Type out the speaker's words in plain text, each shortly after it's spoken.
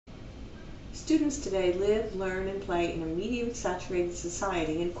Students today live, learn, and play in a media-saturated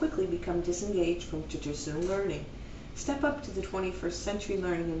society and quickly become disengaged from traditional learning. Step up to the 21st century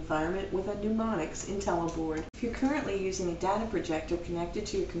learning environment with a mnemonics Intelliboard. If you're currently using a data projector connected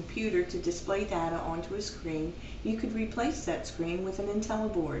to your computer to display data onto a screen, you could replace that screen with an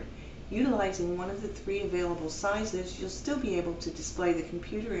Intelliboard. Utilizing one of the 3 available sizes, you'll still be able to display the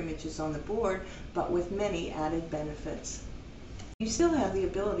computer images on the board, but with many added benefits. You still have the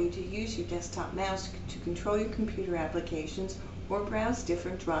ability to use your desktop mouse to control your computer applications or browse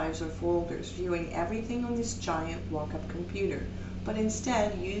different drives or folders, viewing everything on this giant walk-up computer. But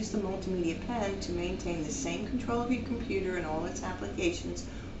instead, use the multimedia pen to maintain the same control of your computer and all its applications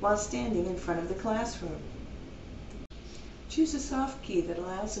while standing in front of the classroom. Choose a soft key that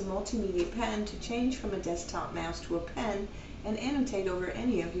allows the multimedia pen to change from a desktop mouse to a pen and annotate over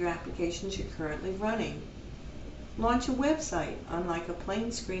any of your applications you're currently running. Launch a website. Unlike a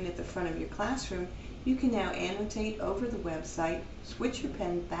plain screen at the front of your classroom, you can now annotate over the website, switch your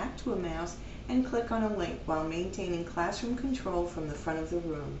pen back to a mouse, and click on a link while maintaining classroom control from the front of the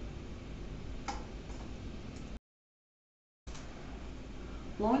room.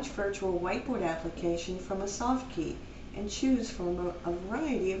 Launch Virtual Whiteboard application from a soft key and choose from a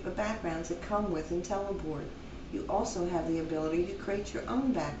variety of the backgrounds that come with Intelliboard. You also have the ability to create your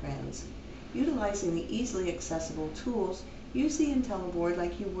own backgrounds. Utilizing the easily accessible tools, use the Intelliboard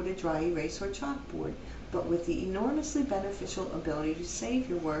like you would a dry erase or chalkboard, but with the enormously beneficial ability to save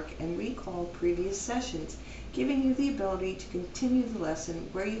your work and recall previous sessions, giving you the ability to continue the lesson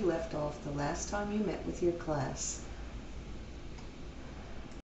where you left off the last time you met with your class.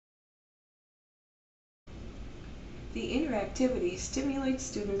 The interactivity stimulates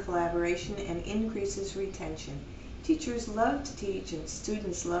student collaboration and increases retention. Teachers love to teach and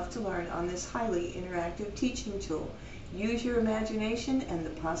students love to learn on this highly interactive teaching tool. Use your imagination and the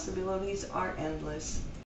possibilities are endless.